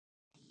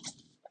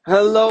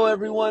Hello,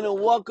 everyone,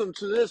 and welcome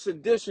to this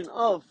edition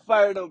of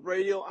Fired Up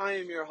Radio. I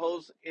am your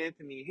host,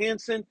 Anthony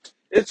Hansen.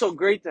 It's so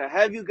great to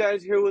have you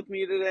guys here with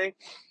me today.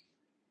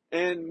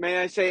 And may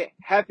I say,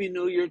 Happy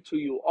New Year to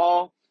you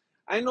all.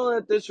 I know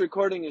that this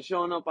recording is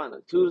showing up on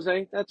a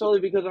Tuesday. That's only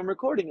because I'm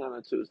recording on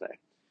a Tuesday.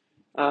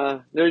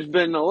 There's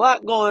been a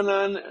lot going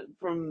on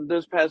from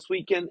this past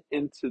weekend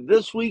into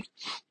this week.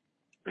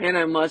 And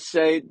I must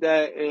say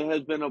that it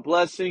has been a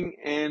blessing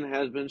and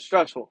has been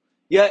stressful.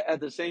 Yet, at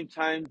the same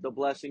time, the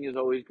blessing is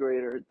always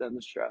greater than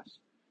the stress.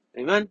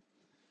 Amen?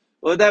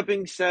 With that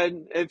being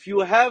said, if you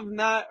have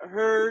not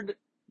heard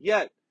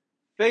yet,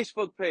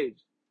 Facebook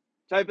page,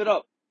 type it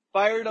up,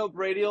 Fired Up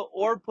Radio,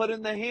 or put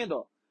in the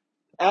handle,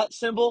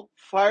 @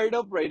 Fired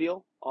Up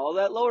Radio, all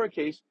that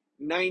lowercase,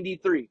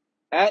 93,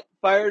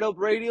 Fired Up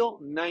Radio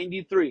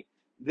 93.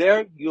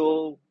 There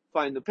you'll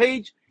find the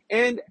page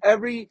and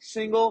every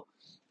single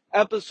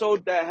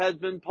episode that has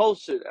been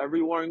posted.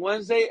 Every Warring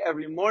Wednesday,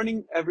 every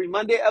morning, every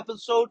Monday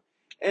episode,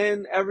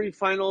 and every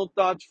Final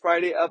Thoughts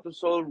Friday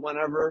episode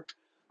whenever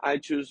I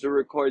choose to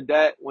record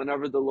that,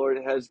 whenever the Lord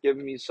has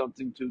given me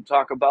something to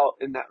talk about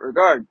in that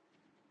regard.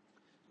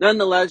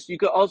 Nonetheless, you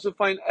can also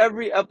find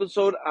every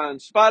episode on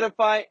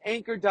Spotify,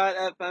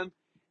 Anchor.fm,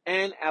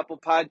 and Apple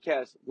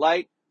Podcasts.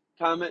 Like,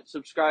 comment,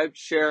 subscribe,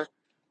 share,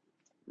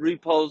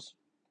 repost,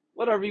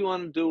 whatever you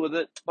want to do with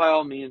it, by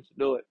all means,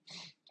 do it.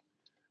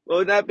 Well,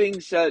 with that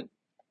being said,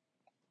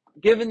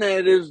 given that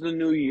it is the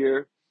new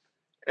year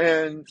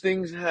and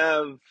things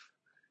have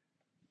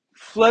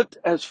flipped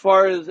as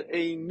far as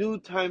a new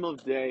time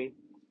of day,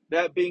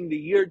 that being the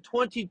year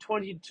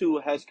 2022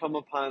 has come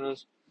upon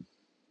us.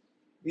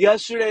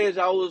 Yesterday, as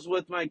I was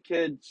with my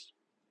kids,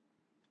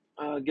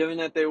 given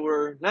that they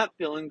were not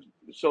feeling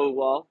so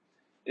well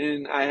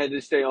and I had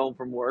to stay home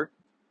from work,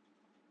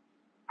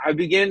 I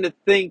began to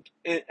think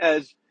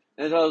as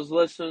I was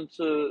listening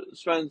to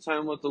spend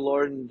time with the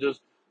Lord and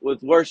just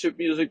with worship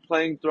music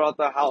playing throughout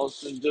the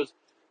house and just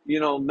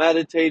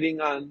meditating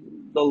on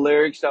the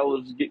lyrics that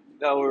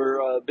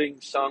were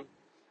being sung.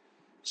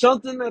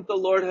 Something that the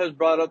Lord has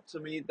brought up to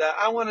me that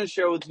I want to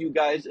share with you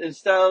guys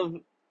instead of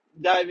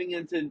diving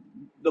into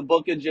the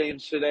book of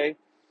James today.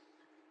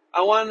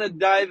 I want to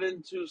dive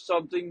into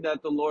something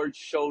that the Lord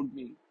showed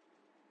me.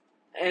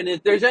 And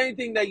if there's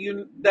anything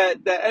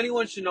that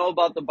anyone should know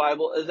about the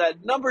Bible is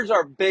that numbers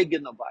are big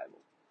in the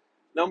Bible.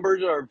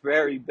 Numbers are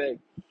very big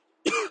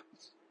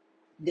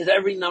because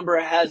every number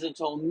has its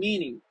own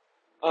meaning.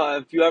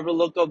 If you ever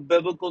look up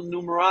biblical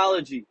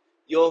numerology,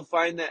 you'll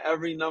find that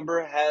every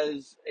number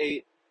has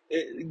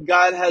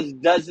God has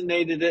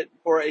designated it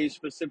for a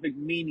specific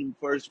meaning,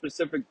 for a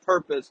specific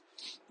purpose.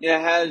 It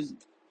has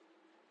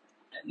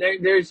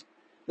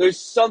there's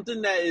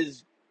something that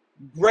is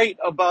great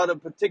about a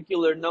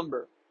particular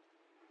number.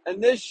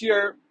 And this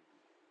year,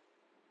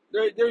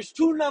 there's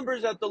two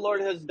numbers that the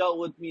Lord has dealt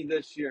with me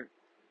this year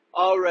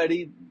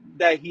already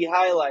that He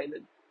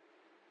highlighted.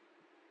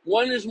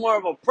 One is more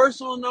of a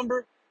personal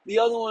number. The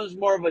other one is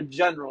more of a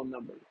general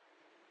number.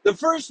 The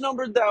first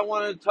number that I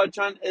want to touch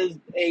on is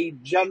a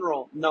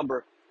general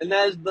number, and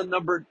that is the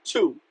number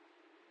 2.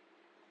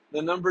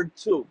 The number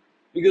 2.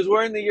 Because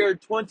we're in the year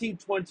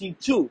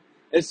 2022.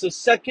 It's the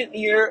second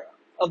year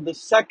of the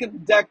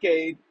second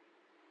decade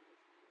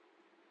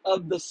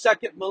of the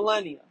second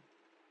millennia.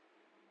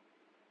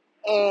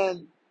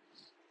 And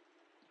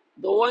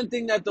the one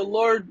thing that the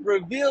Lord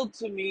revealed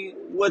to me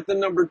with the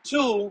number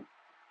 2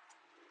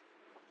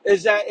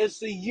 is that it's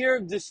the year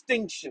of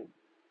distinction.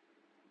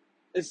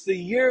 It's the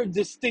year of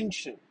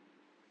distinction.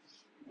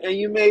 And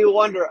you may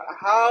wonder,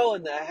 how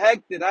in the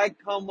heck did I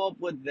come up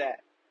with that?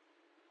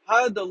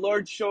 How did the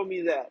Lord show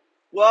me that?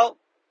 Well,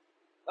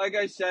 like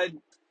I said,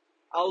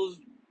 I was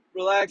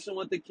relaxing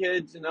with the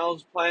kids and I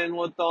was playing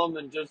with them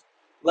and just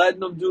letting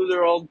them do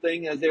their own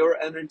thing as they were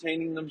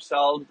entertaining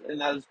themselves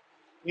and as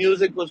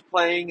music was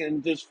playing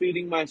and just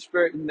feeding my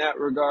spirit in that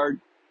regard.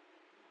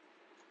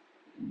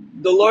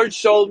 The Lord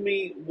showed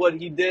me what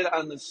He did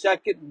on the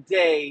second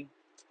day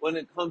when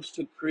it comes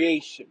to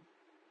creation.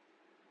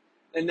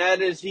 And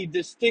that is He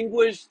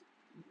distinguished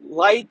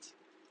light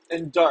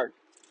and dark,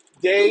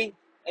 day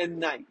and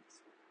night.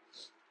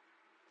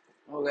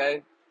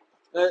 Okay?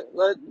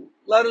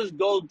 Let us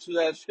go to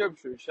that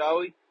scripture, shall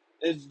we?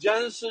 It's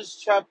Genesis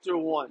chapter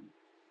 1.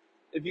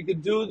 If you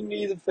could do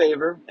me the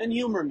favor and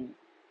humor me.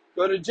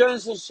 Go to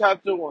Genesis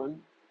chapter 1,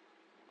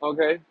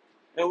 okay?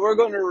 And we're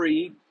going to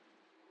read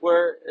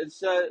where it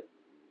said,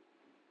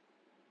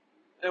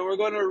 and we're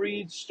going to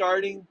read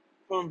starting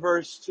from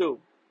verse 2.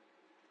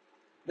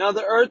 Now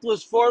the earth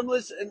was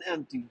formless and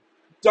empty.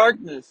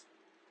 Darkness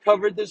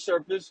covered the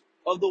surface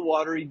of the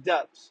watery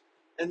depths,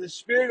 and the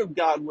Spirit of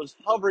God was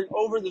hovering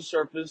over the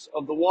surface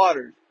of the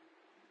waters.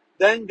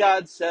 Then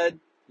God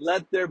said,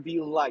 "Let there be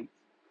light."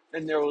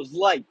 And there was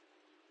light.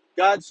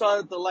 God saw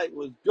that the light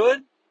was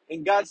good,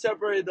 and God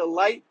separated the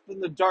light from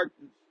the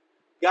darkness.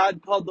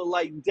 God called the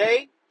light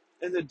day,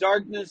 and the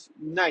darkness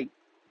night.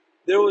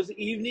 There was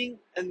evening,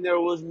 and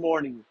there was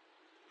morning,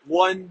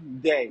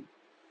 one day.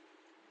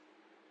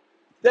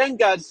 Then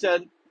God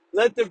said,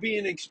 "Let there be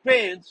an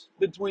expanse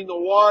between the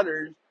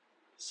waters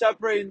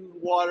separating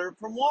water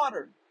from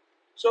water.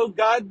 So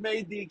God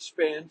made the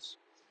expanse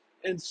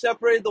and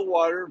separated the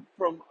water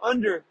from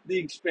under the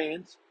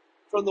expanse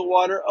from the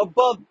water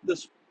above the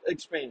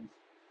expanse.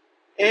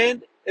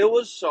 And it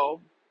was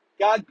so.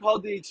 God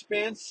called the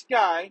expanse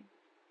sky,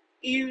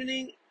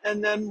 evening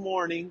and then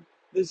morning,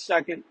 the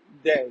second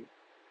day.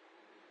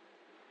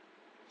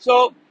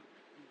 So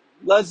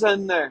let's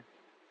end there.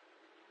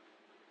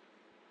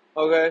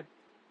 Okay?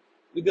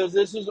 Because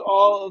this is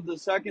all of the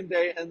second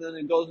day, and then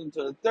it goes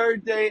into the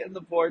third day and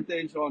the fourth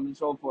day, so on and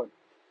so forth.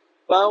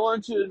 But I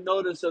want you to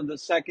notice of the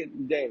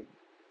second day.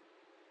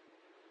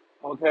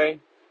 Okay?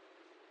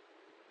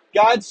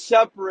 God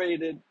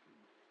separated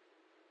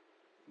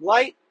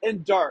light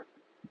and dark,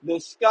 the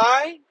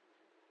sky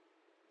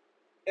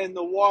and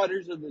the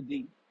waters of the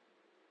deep.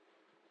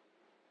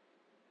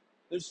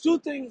 There's two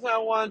things I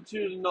want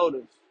you to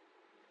notice.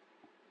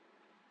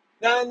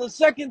 Now, on the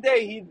second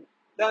day,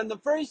 on the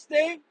first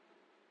day,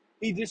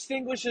 he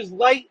distinguishes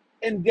light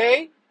and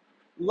day,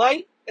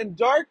 light and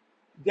dark,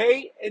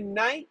 day and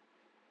night.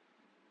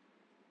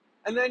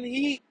 And then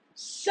he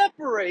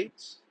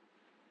separates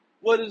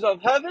what is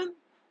of heaven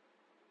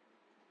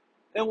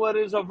and what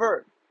is of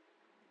earth.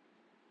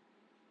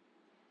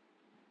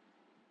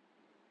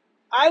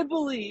 I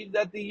believe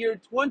that the year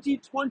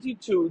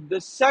 2022, the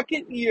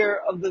second year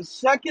of the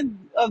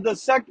second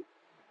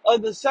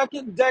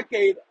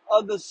decade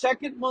of the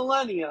second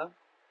millennia,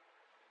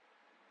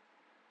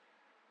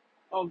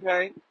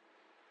 okay,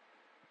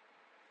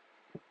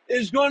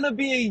 is going to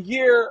be a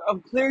year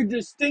of clear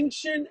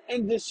distinction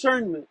and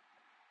discernment.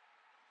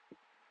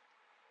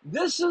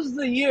 This is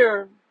the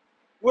year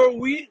where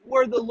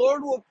the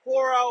Lord will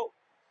pour out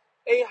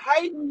a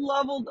heightened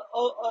level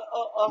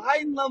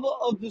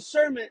of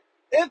discernment,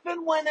 if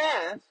and when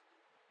asked,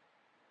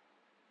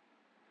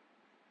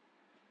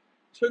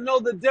 to know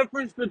the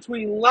difference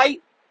between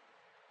light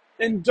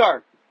and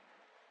dark.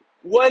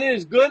 What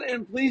is good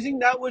and pleasing,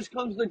 that which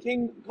comes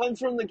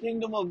from the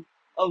kingdom of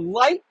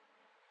light,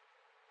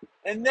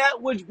 and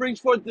that which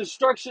brings forth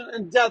destruction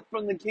and death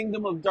from the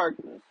kingdom of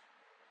darkness.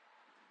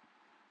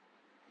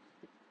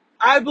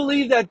 I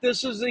believe that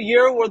this is a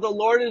year where the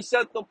Lord is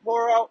set to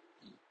pour out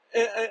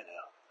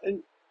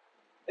an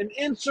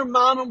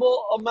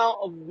insurmountable amount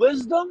of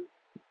wisdom,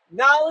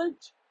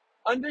 knowledge,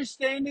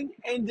 understanding,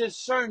 and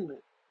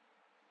discernment.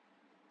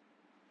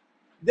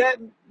 That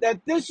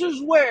this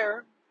is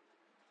where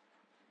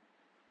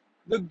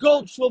the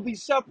goats will be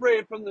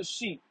separated from the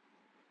sheep,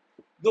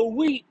 the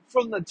wheat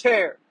from the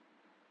tare.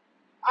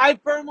 I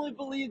firmly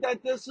believe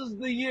that this is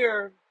the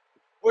year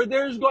where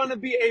there's going to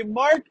be a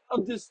mark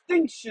of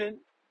distinction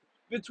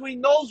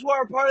between those who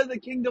are part of the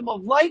kingdom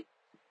of light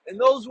and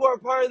those who are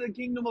part of the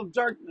kingdom of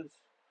darkness.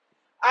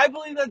 I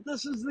believe that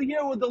this is the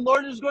year where the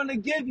Lord is going to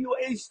give you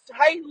a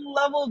heightened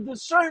level of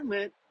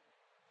discernment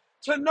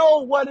to know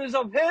what is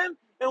of Him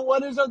and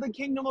what is of the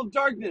kingdom of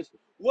darkness.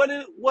 What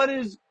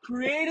is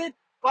created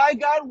by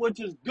God,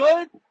 which is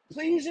good,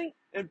 pleasing,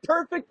 and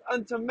perfect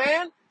unto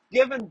man,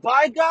 given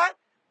by God,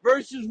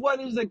 versus what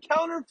is a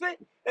counterfeit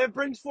and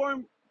brings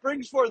forth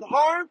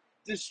harm,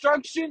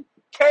 destruction,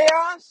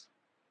 chaos,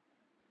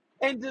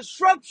 and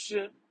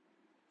disruption,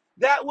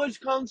 that which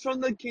comes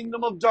from the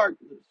kingdom of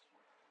darkness.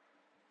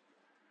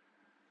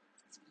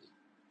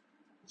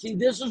 See,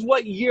 this is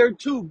what year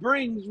 2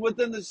 brings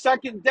within the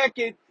second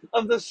decade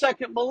of the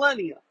second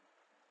millennia.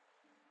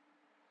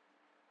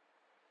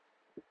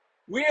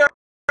 We are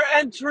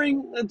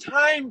entering a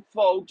time,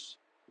 folks,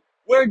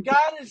 where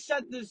God is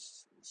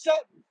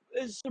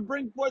is to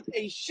bring forth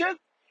a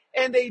shift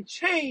and a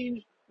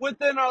change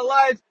within our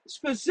lives,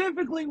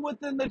 specifically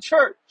within the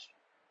church.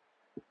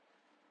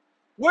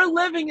 We're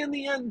living in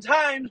the end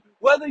times,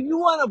 whether you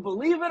want to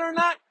believe it or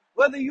not,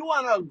 whether you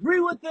want to agree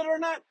with it or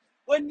not,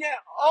 when yet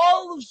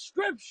all of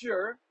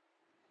Scripture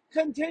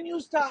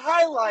continues to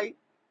highlight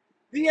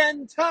the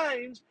end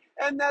times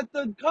and that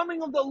the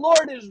coming of the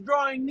Lord is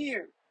drawing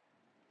near.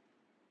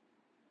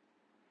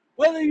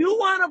 Whether you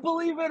want to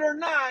believe it or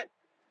not,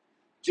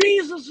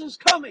 Jesus is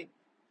coming.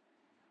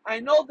 I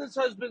know this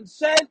has been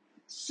said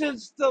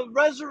since the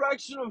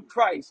resurrection of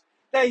Christ,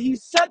 that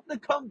He's set to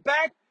come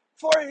back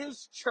for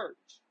His church.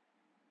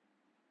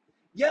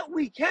 Yet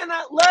we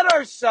cannot let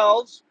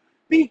ourselves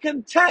be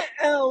content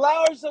and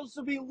allow ourselves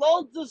to be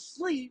lulled to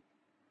sleep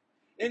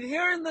in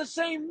hearing the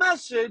same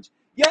message,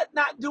 yet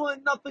not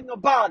doing nothing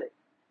about it.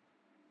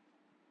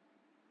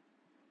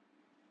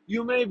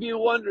 You may be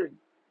wondering,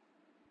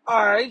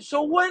 all right,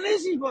 so when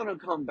is He going to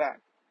come back?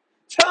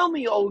 Tell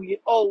me,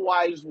 oh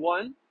wise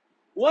one,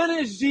 when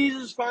is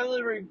Jesus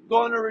finally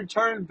going to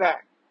return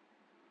back?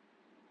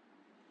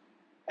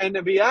 And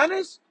to be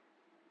honest,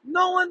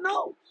 no one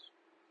knows.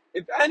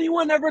 If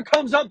anyone ever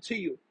comes up to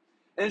you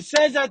and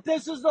says that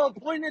this is the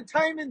appointed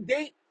time and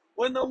date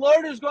when the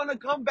Lord is going to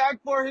come back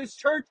for His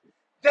church,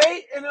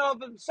 they in and of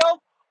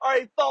themselves are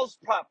a false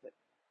prophet.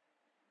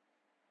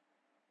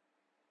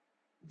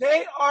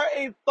 They are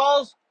a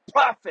false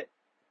prophet.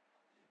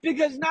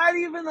 Because not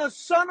even the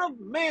Son of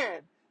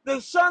Man,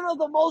 the Son of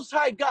the Most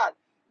High God,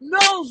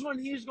 knows when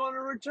He's going to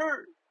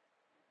return.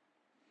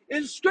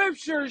 In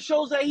scripture, it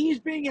shows that he's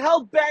being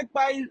held back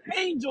by his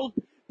angels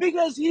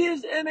because he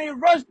is in a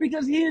rush,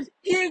 because he is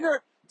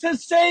eager to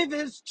save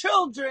his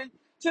children,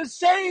 to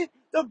save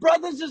the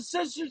brothers and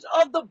sisters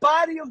of the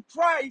body of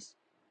Christ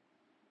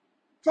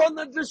from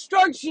the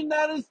destruction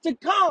that is to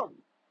come.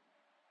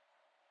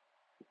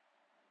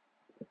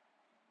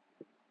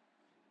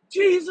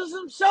 Jesus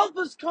himself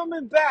is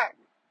coming back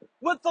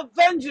with a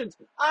vengeance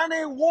on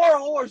a war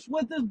horse,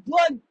 with his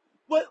blood,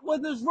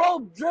 with his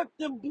robe dripped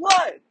in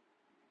blood,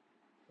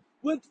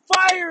 with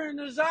fire in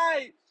his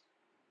eyes,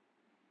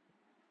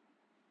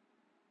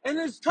 and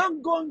his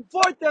tongue going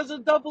forth as a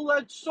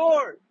double-edged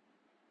sword.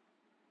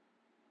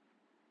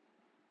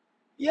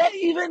 Yet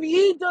even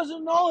he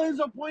doesn't know his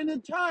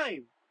appointed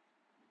time.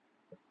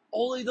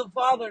 Only the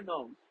Father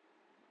knows.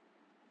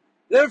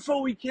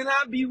 Therefore, we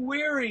cannot be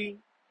weary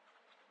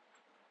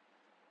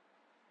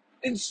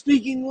in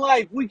speaking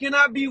life. We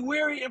cannot be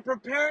weary in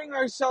preparing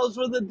ourselves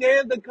for the day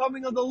of the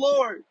coming of the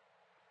Lord.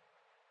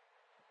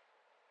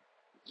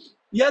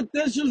 Yet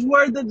this is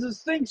where the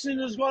distinction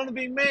is going to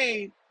be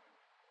made,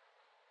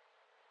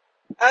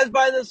 as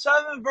by the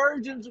 7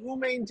 virgins who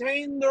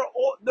maintained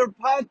their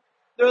pot,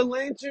 their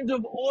lanterns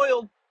of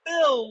oil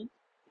filled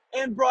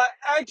and brought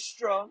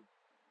extra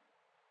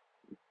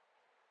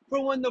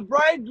for when the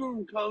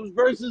bridegroom comes,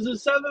 versus the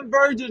 7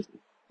 virgins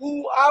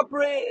who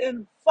operate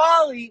in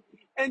folly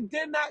and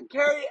did not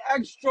carry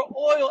extra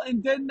oil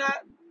and did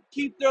not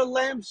keep their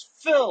lamps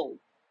filled,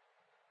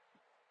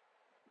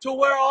 to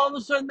where all of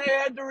a sudden they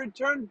had to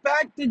return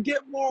back to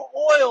get more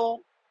oil,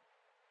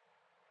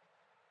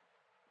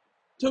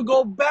 to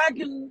go back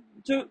and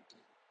to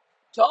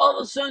all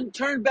of a sudden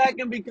turn back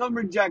and become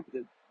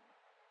rejected.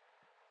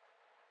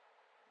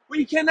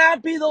 We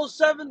cannot be those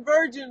 7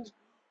 virgins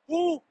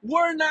who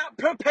were not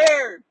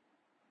prepared,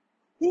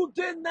 who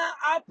did not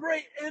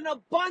operate in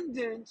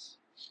abundance,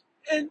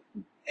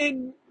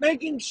 in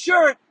making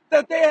sure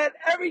that they had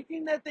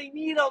everything that they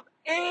need of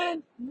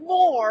and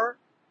more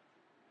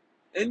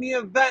in the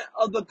event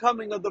of the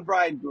coming of the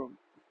bridegroom,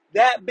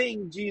 that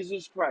being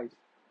Jesus Christ.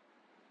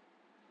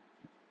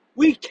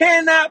 We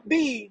cannot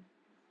be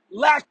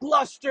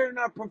lackluster in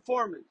our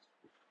performance.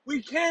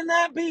 We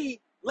cannot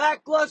be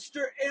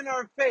lackluster in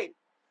our faith.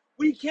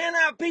 We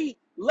cannot be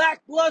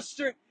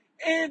lackluster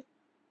in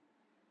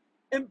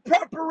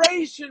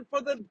preparation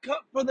for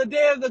the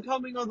day of the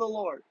coming of the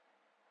Lord.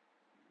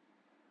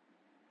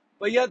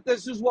 But yet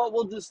this is what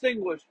will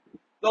distinguish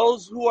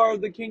those who are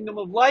of the kingdom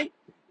of light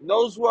and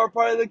those who are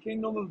part of the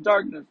kingdom of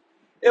darkness.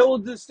 It will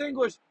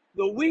distinguish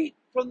the wheat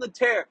from the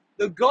tare,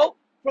 the goat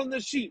from the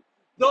sheep.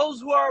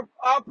 Those who are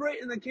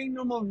operate in the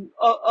kingdom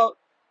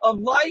of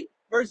light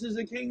versus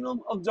the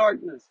kingdom of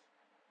darkness.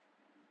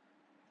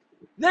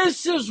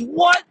 This is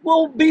what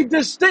will be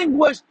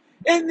distinguished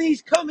in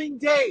these coming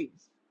days.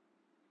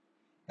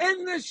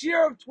 In this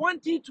year of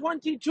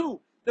 2022,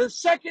 the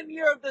second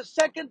year of the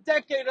second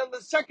decade of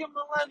the second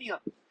millennia,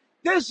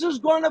 this is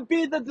going to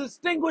be the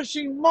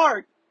distinguishing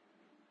mark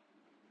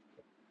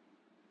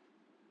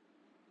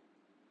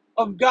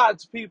of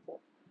God's people.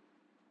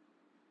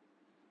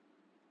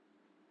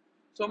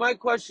 So my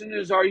question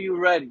is, are you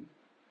ready?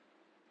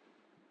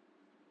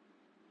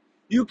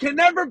 You can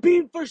never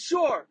be for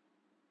sure,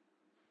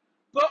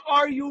 but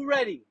are you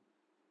ready?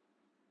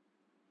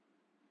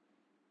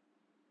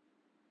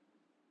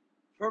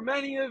 For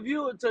many of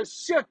you, it's a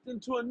shift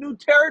into a new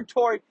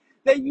territory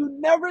that you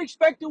never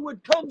expected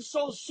would come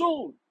so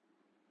soon.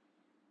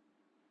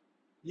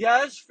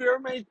 Yes, fear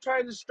may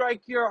try to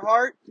strike your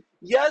heart.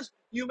 Yes,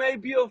 you may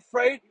be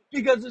afraid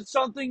because it's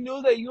something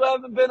new that you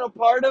haven't been a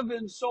part of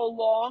in so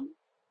long.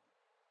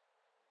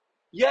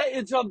 Yet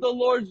it's of the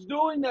Lord's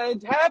doing that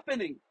it's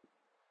happening.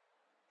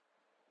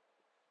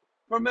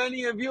 For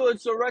many of you,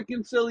 it's a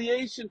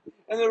reconciliation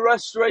and the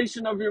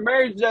restoration of your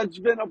marriage that's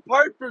been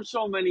apart for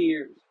so many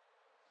years.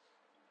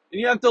 And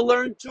you have to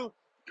learn to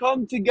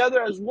come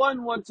together as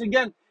one once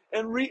again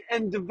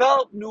and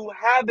develop new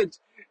habits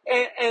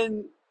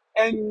and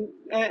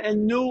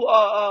new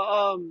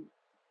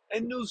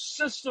and new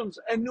systems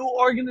and new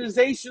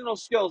organizational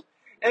skills,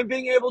 and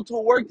being able to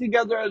work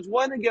together as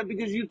one again,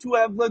 because you two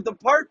have lived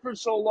apart for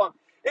so long.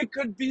 It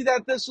could be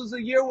that this is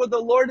a year where the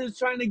Lord is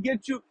trying to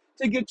get you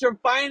to get your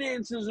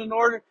finances in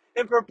order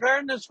and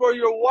preparedness for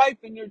your wife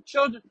and your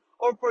children,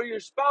 or for your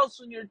spouse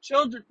and your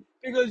children,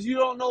 because you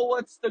don't know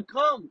what's to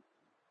come.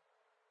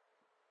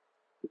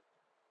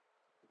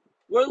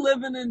 We're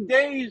living in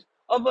days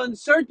of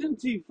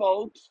uncertainty,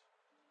 folks.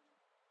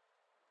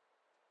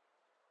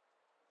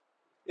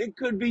 It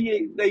could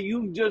be that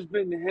you've just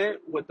been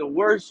hit with the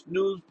worst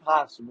news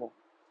possible,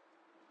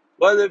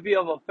 whether it be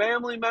of a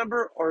family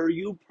member or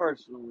you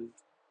personally,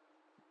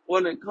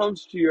 when it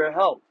comes to your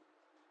health.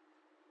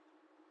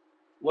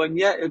 When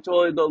yet it's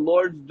only the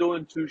Lord's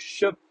doing to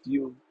shift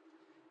you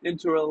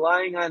into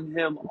relying on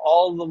Him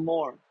all the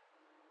more.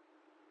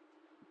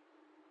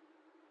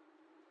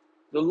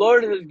 The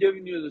Lord has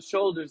given you the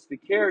shoulders to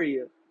carry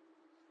it,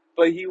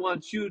 but He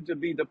wants you to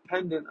be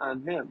dependent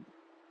on Him.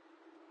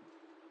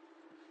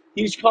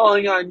 He's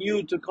calling on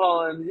you to call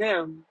on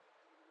Him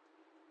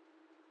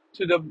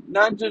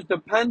not just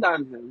depend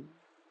on Him,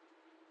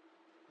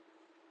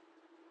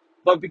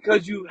 but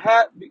because you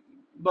have,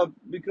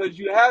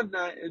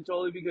 not, it's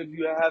only because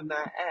you have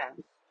not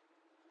asked.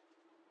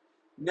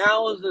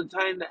 Now is the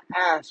time to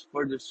ask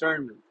for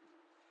discernment.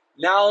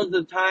 Now is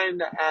the time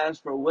to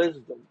ask for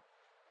wisdom.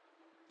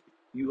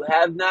 You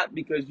have not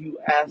because you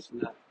ask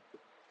not.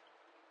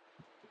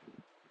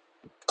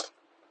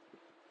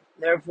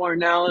 Therefore,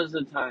 now is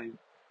the time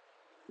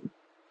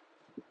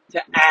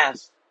to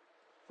ask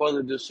for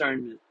the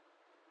discernment,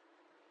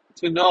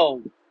 to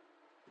know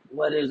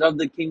what is of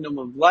the kingdom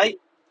of light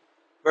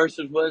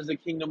versus what is the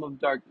kingdom of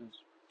darkness.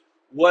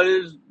 What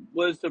is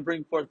to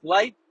bring forth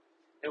light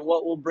and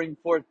what will bring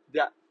forth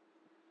death.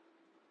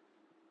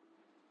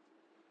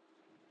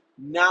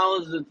 Now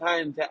is the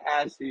time to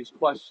ask these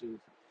questions.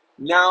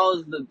 Now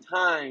is the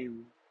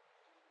time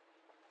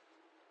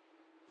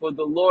for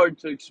the Lord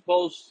to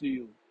expose to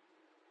you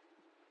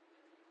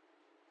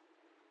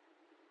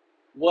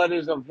what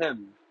is of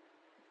Him.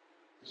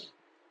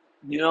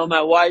 You know,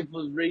 my wife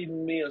was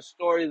reading me a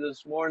story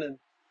this morning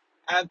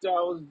after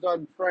I was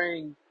done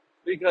praying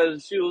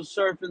because she was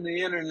surfing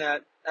the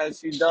internet as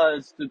she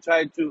does to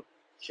try to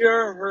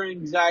cure her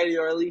anxiety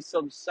or at least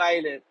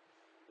subside it,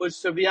 which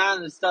to be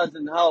honest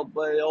doesn't help,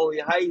 but it only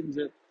heightens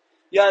it.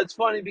 Yeah, it's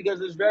funny because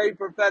this very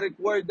prophetic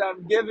word that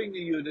I'm giving to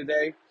you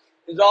today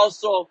is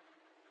also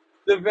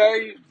the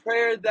very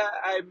prayer that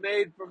I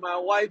made for my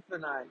wife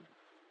and I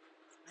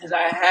as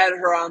I had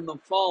her on the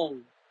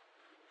phone.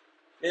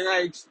 And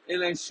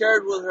I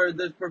shared with her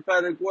this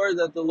prophetic word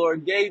that the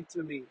Lord gave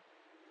to me.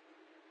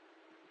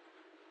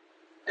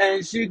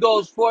 And she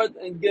goes forth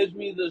and gives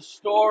me the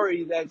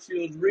story that she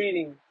was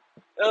reading.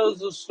 It was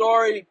the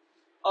story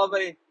of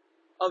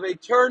a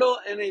turtle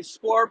and a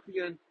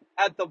scorpion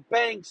at the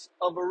banks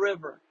of a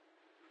river.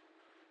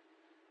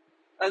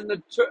 And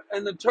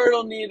the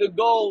turtle needed to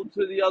go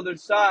to the other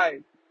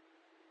side.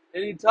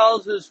 And he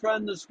tells his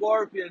friend the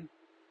scorpion,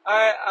 "All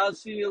right, I'll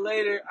see you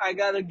later. I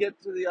gotta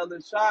get to the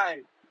other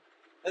side."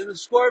 And the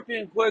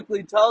scorpion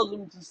quickly tells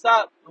him to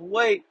stop and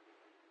wait,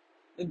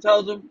 and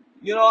tells him,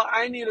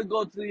 I need to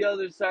go to the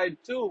other side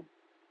too.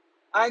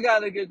 I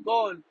gotta get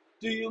going.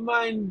 Do you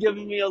mind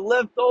giving me a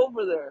lift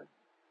over there?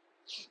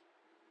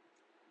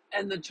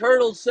 And the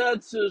turtle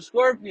said to the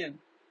scorpion,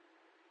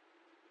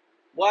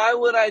 "Why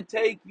would I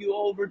take you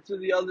over to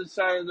the other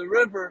side of the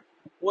river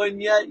when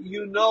yet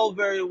you know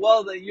very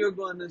well that you're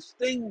going to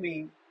sting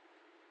me?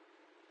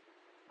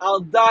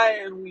 I'll die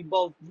and we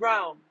both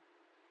drown."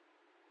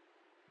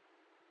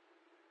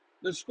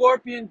 The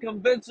scorpion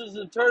convinces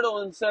the turtle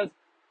and says,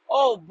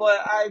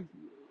 but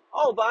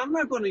I'm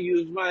not going to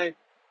use my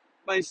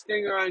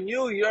stinger on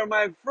you. You're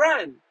my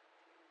friend.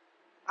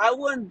 I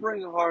wouldn't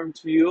bring harm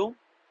to you."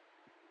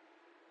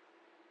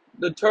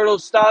 The turtle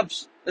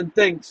stops and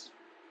thinks,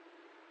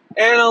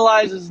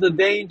 analyzes the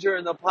danger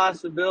and the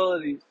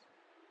possibilities,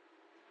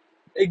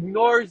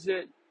 ignores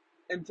it,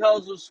 and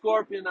tells the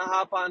scorpion to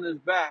hop on his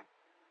back.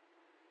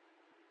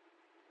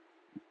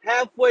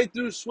 Halfway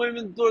through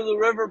swimming through the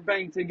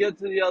riverbank to get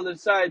to the other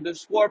side, the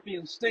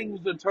scorpion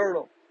stings the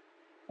turtle.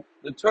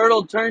 The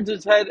turtle turns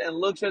its head and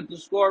looks at the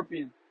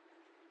scorpion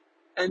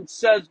and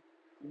says,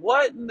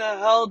 "What in the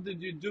hell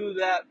did you do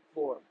that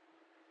for?"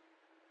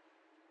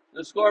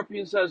 The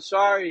scorpion says,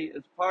 "Sorry,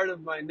 it's part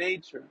of my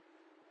nature."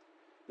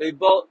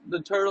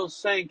 The turtles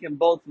sank and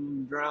both of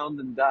them drowned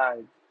and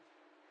died.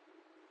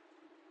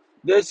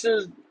 This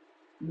is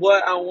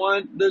what I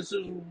want. This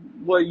is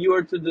what you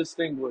are to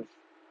distinguish.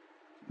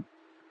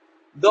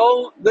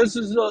 Though this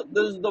is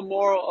the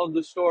moral of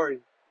the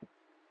story.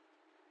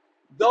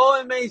 Though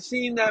it may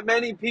seem that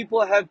many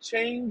people have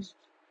changed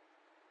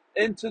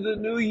into the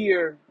new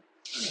year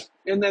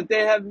and that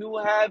they have new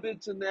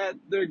habits and that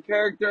their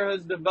character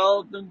has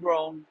developed and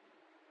grown,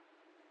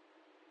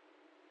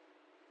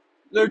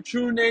 their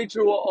true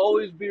nature will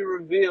always be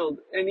revealed,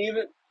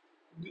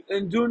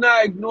 and do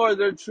not ignore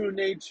their true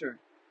nature,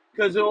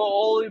 because it will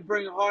only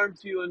bring harm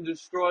to you and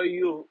destroy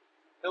you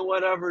and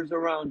whatever's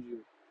around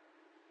you.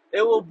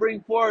 It will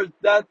bring forth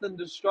death and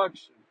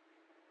destruction.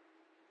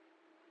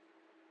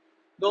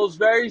 Those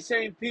very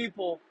same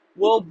people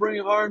will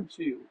bring harm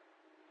to you.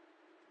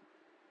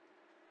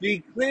 Be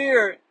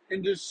clear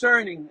and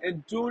discerning,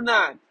 and do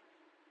not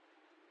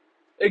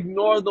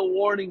ignore the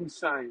warning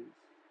signs.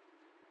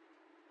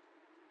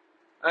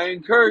 I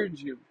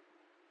encourage you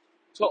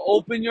to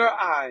open your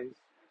eyes,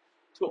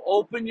 to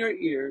open your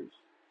ears,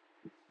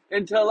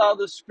 and to allow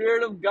the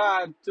Spirit of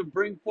God to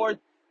bring forth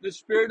the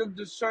spirit of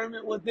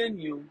discernment within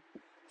you,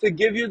 to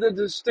give you the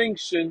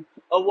distinction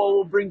of what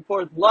will bring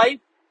forth life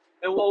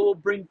and what will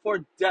bring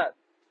forth death,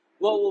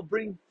 what will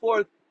bring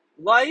forth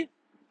life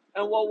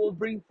and what will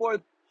bring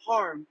forth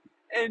harm,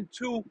 and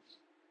to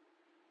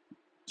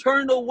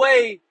turn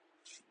away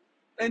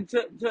and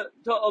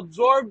to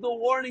absorb the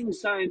warning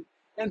sign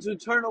and to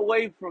turn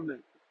away from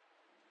it.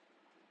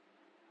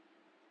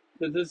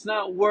 Because it's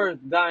not worth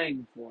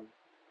dying for.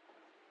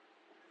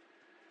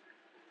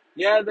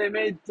 Yeah, they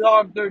may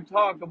talk their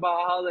talk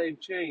about how they've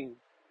changed,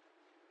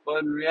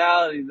 but in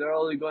reality, they're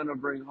only going to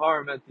bring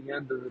harm at the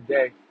end of the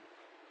day.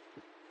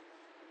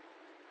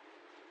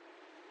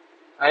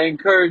 I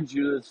encourage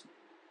you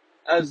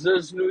as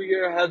this new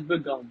year has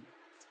begun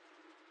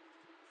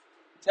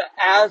to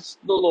ask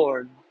the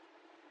Lord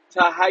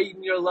to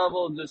heighten your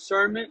level of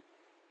discernment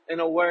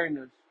and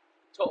awareness,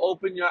 to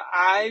open your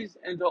eyes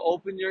and to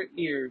open your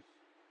ears,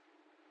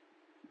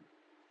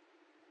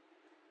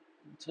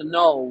 to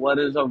know what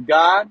is of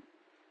God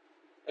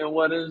and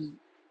what is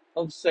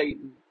of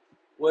Satan,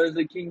 what is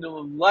the kingdom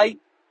of light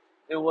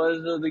and what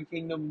is of the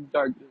kingdom of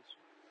darkness,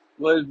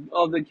 what is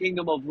of the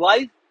kingdom of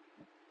life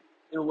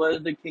and what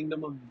is the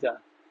kingdom of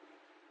death.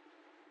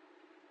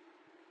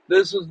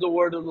 This is the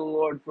word of the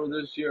Lord for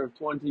this year of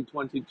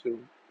 2022.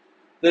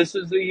 This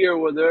is the year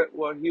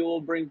where He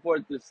will bring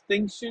forth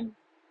distinction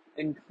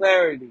and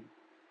clarity,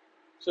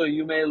 so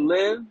you may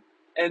live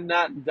and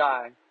not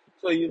die,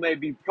 so you may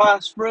be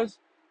prosperous,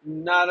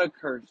 not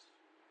accursed.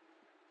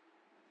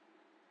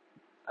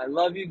 I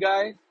love you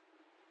guys.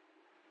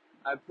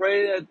 I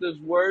pray that this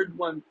word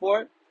went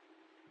forth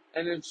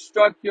and it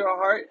struck your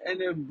heart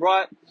and it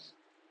brought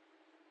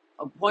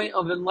a point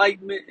of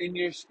enlightenment in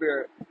your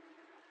spirit.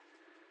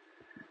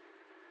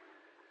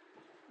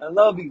 I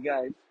love you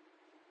guys.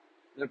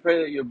 And I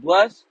pray that you're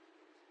blessed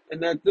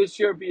and that this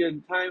year be a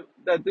time,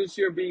 that this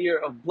year be a year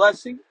of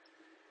blessing,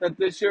 that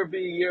this year be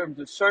a year of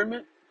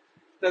discernment,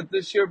 that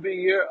this year be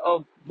a year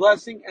of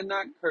blessing and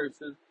not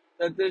curses,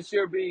 that this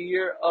year be a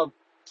year of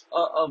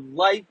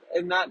life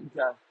and not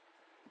death,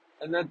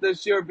 and that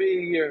this year be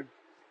a year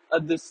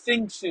of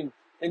distinction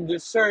and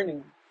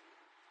discerning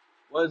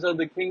what is of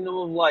the kingdom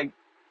of light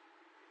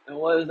and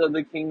what is of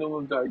the kingdom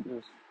of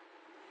darkness.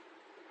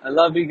 I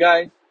love you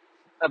guys.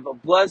 Have a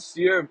blessed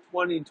year of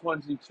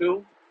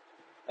 2022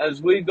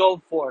 as we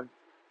go forth,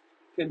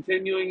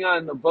 continuing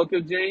on the book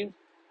of James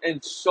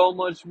and so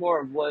much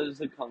more of what is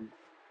to come.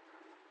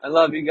 I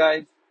love you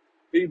guys.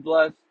 Be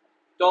blessed.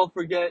 Don't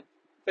forget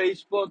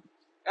Facebook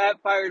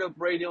at Fired Up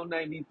Radio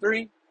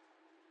 93.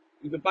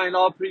 You can find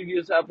all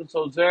previous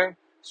episodes there.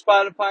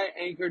 Spotify,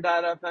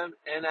 Anchor.fm,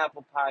 and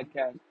Apple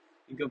Podcasts.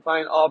 You can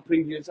find all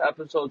previous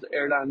episodes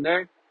aired on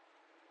there.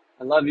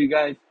 I love you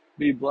guys.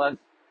 Be blessed.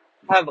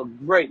 Have a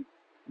great,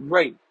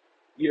 great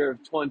year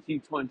of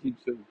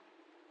 2022.